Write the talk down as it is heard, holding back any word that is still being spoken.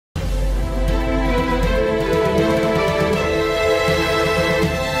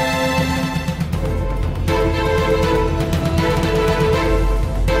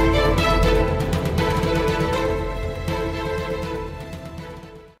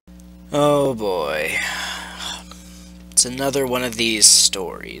Oh boy. It's another one of these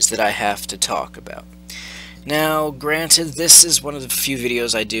stories that I have to talk about. Now, granted, this is one of the few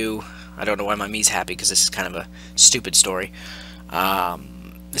videos I do. I don't know why my me's happy, because this is kind of a stupid story.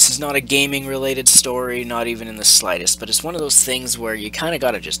 This is not a gaming-related story, not even in the slightest, but it's one of those things where you kind of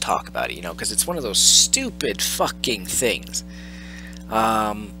gotta just talk about it, you know, because it's one of those stupid fucking things.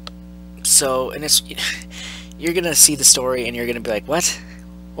 And it's... You're gonna see the story, and you're gonna be like, what?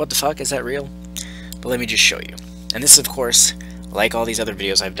 What the fuck? Is that real? But let me just show you. And this, of course, like all these other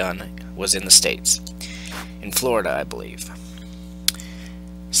videos I've done, was in the States. In Florida, I believe.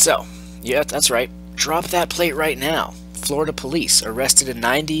 So, yeah, that's right. Drop that plate right now. Florida police arrested a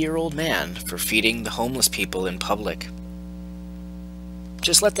 90-year-old man for feeding the homeless people in public.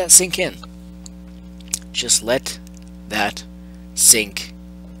 Just let that sink in. Just let that sink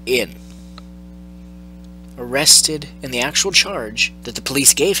in. Arrested, and the actual charge that the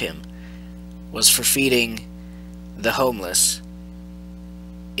police gave him was for feeding the homeless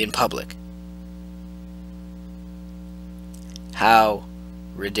in public. How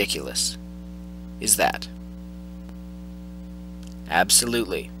ridiculous is that?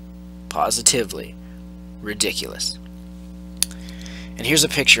 Absolutely, positively ridiculous. And here's a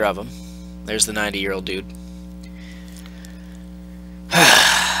picture of him. There's the 90-year-old dude.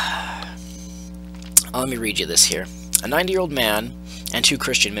 Let me read you this here. A 90-year-old man and 2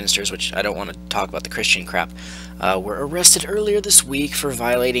 Christian ministers, which I don't want to talk about the Christian crap, were arrested earlier this week for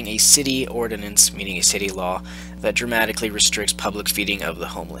violating a city ordinance, meaning a city law, that dramatically restricts public feeding of the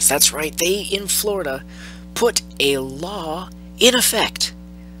homeless. That's right, they in Florida put a law in effect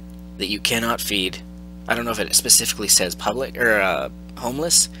that you cannot feed. I don't know if it specifically says public or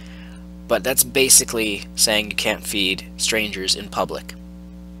homeless, but that's basically saying you can't feed strangers in public.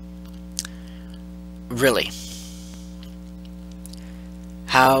 Really?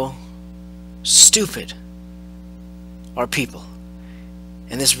 How stupid are people?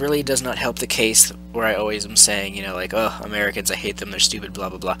 And this really does not help the case where I always am saying, you know, like, oh, Americans, I hate them, they're stupid, blah,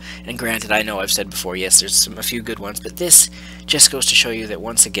 blah, blah. And granted, I know I've said before, yes, there's a few good ones, but this just goes to show you that,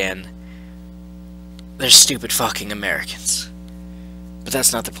 once again, there's stupid fucking Americans. But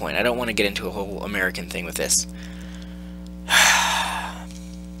that's not the point. I don't want to get into a whole American thing with this.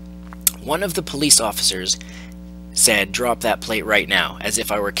 One of the police officers said, "Drop that plate right now," as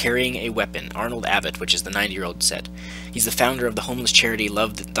if I were carrying a weapon. Arnold Abbott, which is the 90-year-old, said. He's the founder of the homeless charity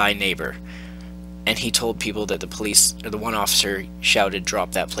Love Thy Neighbor. And he told people that the one officer shouted,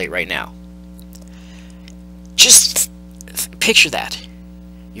 "Drop that plate right now." Just picture that.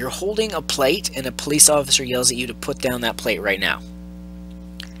 You're holding a plate and a police officer yells at you to put down that plate right now.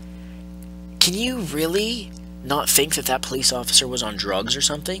 Can you really not think that that police officer was on drugs or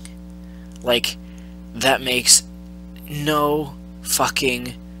something? Like, that makes no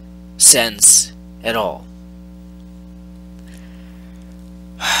fucking sense at all.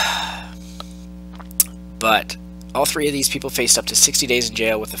 But all 3 of these people faced up to 60 days in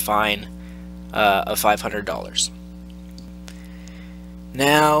jail with a fine of $500.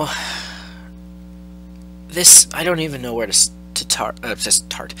 Now, this, I don't even know where to start. This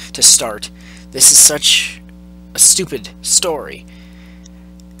is such a stupid story.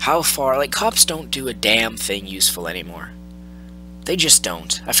 How far, like, cops don't do a damn thing useful anymore. They just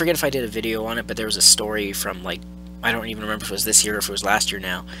don't. I forget if I did a video on it, but there was a story from, like, I don't even remember if it was this year or if it was last year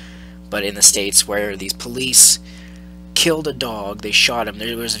now, but in the States, where these police killed a dog. They shot him.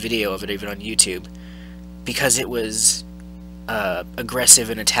 There was a video of it even on YouTube, because it was aggressive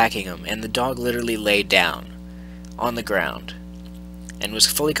and attacking him, and the dog literally laid down on the ground and was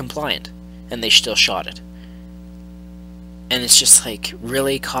fully compliant, and they still shot it. And it's just like,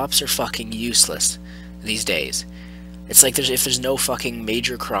 really, cops are fucking useless these days. It's like, if there's no fucking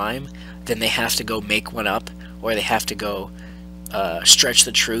major crime, then they have to go make one up, or they have to go stretch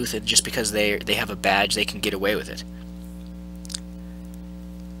the truth, and just because they have a badge, they can get away with it.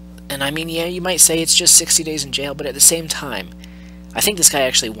 And I mean, yeah, you might say it's just 60 days in jail, but at the same time, I think this guy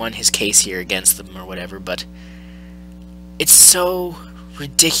actually won his case here against them or whatever, but it's so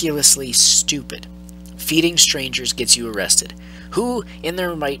ridiculously stupid. Feeding strangers gets you arrested. Who in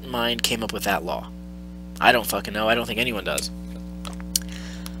their right mind came up with that law? I don't fucking know. I don't think anyone does.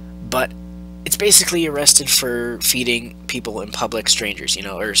 But it's basically arrested for feeding people in public, strangers, you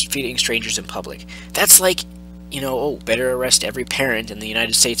know, or feeding strangers in public. That's like, you know, oh, better arrest every parent in the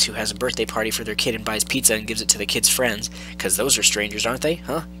United States who has a birthday party for their kid and buys pizza and gives it to the kid's friends, because those are strangers, aren't they?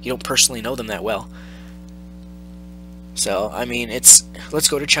 Huh? You don't personally know them that well. So, I mean, it's, let's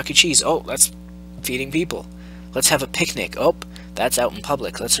go to Chuck E. Cheese. Oh, that's feeding people. Let's have a picnic. Oh, that's out in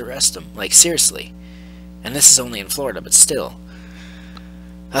public. Let's arrest them. Like, seriously. And this is only in Florida, but still.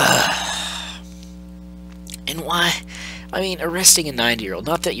 And why? I mean, arresting a 90-year-old,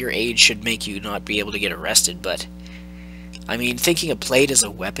 not that your age should make you not be able to get arrested, but I mean, thinking a plate is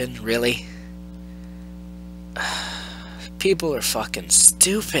a weapon, really? People are fucking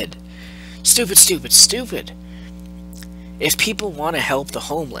stupid. Stupid, stupid, stupid. If people want to help the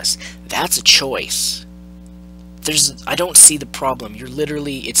homeless, that's a choice. I don't see the problem. You're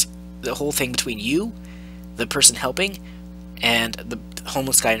literally, it's the whole thing between you, the person helping, and the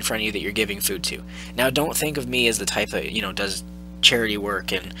homeless guy in front of you that you're giving food to. Now, don't think of me as the type that, does charity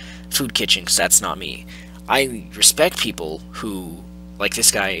work and food kitchen, because that's not me. I respect people who, like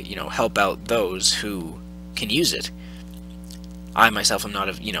this guy, help out those who can use it. I myself am not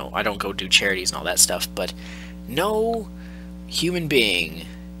I don't go do charities and all that stuff, but no human being,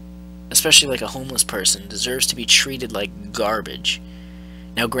 especially like a homeless person, deserves to be treated like garbage.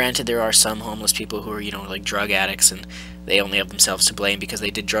 Now, granted, there are some homeless people who are, like drug addicts, and they only have themselves to blame because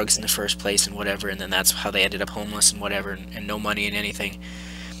they did drugs in the first place and whatever, and then that's how they ended up homeless and whatever, and no money and anything.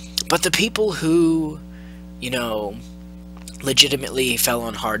 But the people who, legitimately fell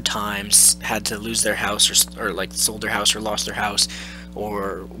on hard times, had to lose their house, or like sold their house or lost their house,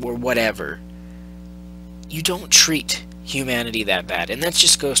 or whatever, you don't treat humanity that bad. And that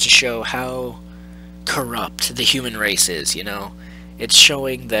just goes to show how corrupt the human race is, It's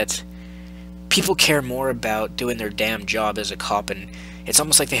showing that people care more about doing their damn job as a cop, and it's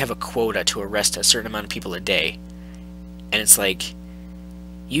almost like they have a quota to arrest a certain amount of people a day. And it's like,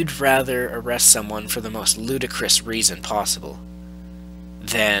 you'd rather arrest someone for the most ludicrous reason possible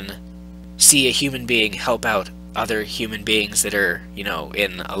than see a human being help out other human beings that are,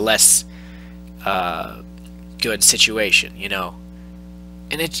 in a less good situation,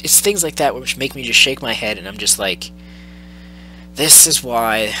 And it's things like that which make me just shake my head, and I'm just like, this is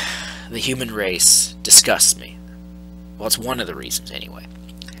why the human race disgusts me. Well, it's one of the reasons, anyway.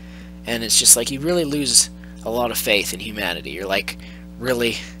 And it's just like, you really lose a lot of faith in humanity. You're like,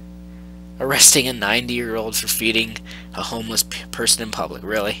 really? Arresting a 90-year-old for feeding a homeless person in public,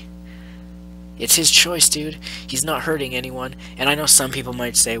 really? It's his choice, dude. He's not hurting anyone. And I know some people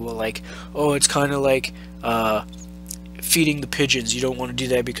might say, well, like, oh, it's kind of like, feeding the pigeons. You don't want to do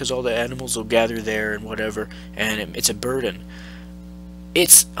that because all the animals will gather there and whatever, and it's a burden.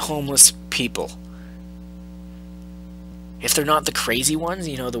 It's homeless people. If they're not the crazy ones,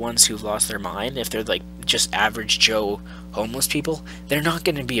 the ones who've lost their mind, if they're like just average Joe homeless people, they're not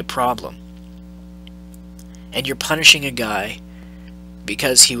going to be a problem. And you're punishing a guy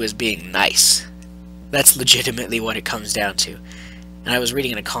because he was being nice. That's legitimately what it comes down to. And I was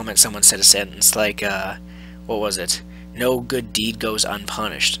reading in a comment, someone said a sentence like, what was it? No good deed goes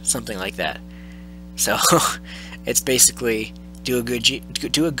unpunished. Something like that. So, it's basically, do a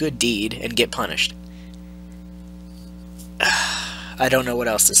good deed and get punished. I don't know what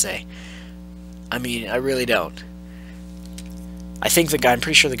else to say. I mean, I really don't. I think I'm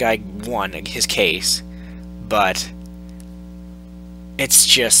pretty sure the guy won his case, but it's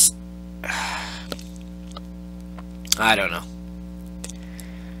just, I don't know.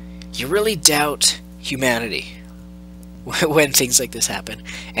 You really doubt humanity when things like this happen,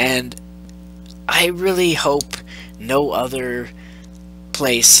 and I really hope no other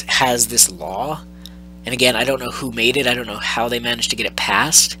place has this law. And again, I don't know who made it, I don't know how they managed to get it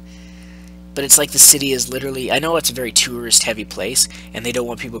passed, but it's like the city is literally, I know it's a very tourist heavy place, and they don't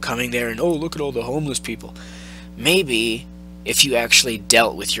want people coming there and, oh, look at all the homeless people. Maybe if you actually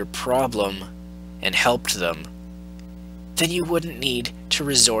dealt with your problem and helped them, then you wouldn't need to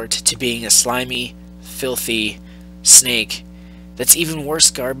resort to being a slimy, filthy snake that's even worse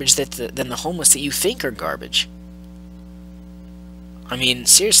garbage than the homeless that you think are garbage. I mean,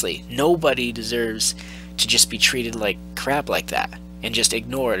 seriously, nobody deserves to just be treated like crap like that and just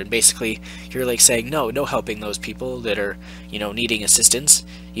ignored, and basically you're like saying, no helping those people that are, needing assistance.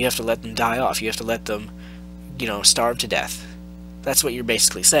 You have to let them die off. You have to let them, starve to death. That's what you're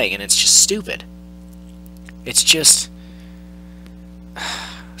basically saying, and it's just stupid. It's just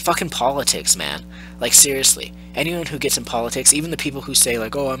fucking politics, man. Like, seriously, anyone who gets in politics, even the people who say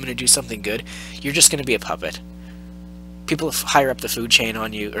like, oh, I'm gonna do something good, you're just gonna be a puppet. People higher up the food chain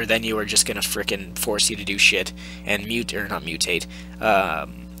on you, or then you are just gonna frickin' force you to do shit and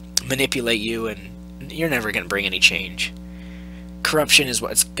manipulate you, and you're never gonna bring any change. Corruption is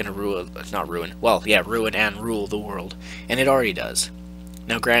what's gonna ruin and rule the world, and it already does.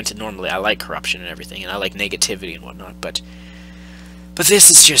 Now, granted, normally I like corruption and everything, and I like negativity and whatnot, but this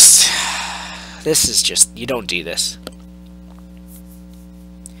is just, you don't do this.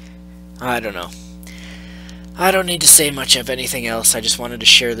 I don't know. I don't need to say much of anything else. I just wanted to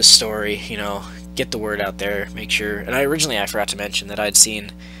share the story, get the word out there, make sure. And I forgot to mention that I'd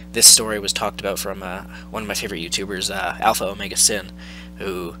seen this story was talked about from one of my favorite YouTubers, Alpha Omega Sin,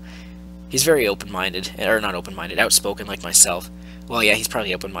 who he's very open-minded, or not open-minded, outspoken like myself. Well, yeah, he's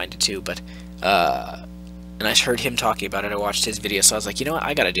probably open-minded too, but and I heard him talking about it. I watched his video, so I was like, you know what,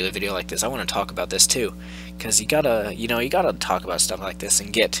 I gotta do a video like this. I want to talk about this too, because you gotta talk about stuff like this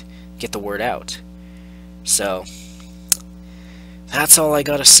and get the word out. So that's all I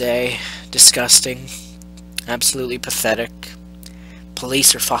gotta say. Disgusting. Absolutely pathetic.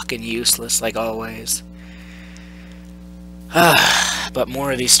 Police are fucking useless, like always. But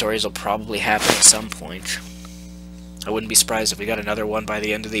more of these stories will probably happen at some point. I wouldn't be surprised if we got another one by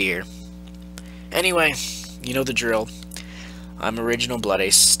the end of the year. Anyway, you know the drill. I'm Original Blood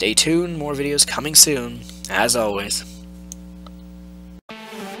Ace. Stay tuned, more videos coming soon, as always.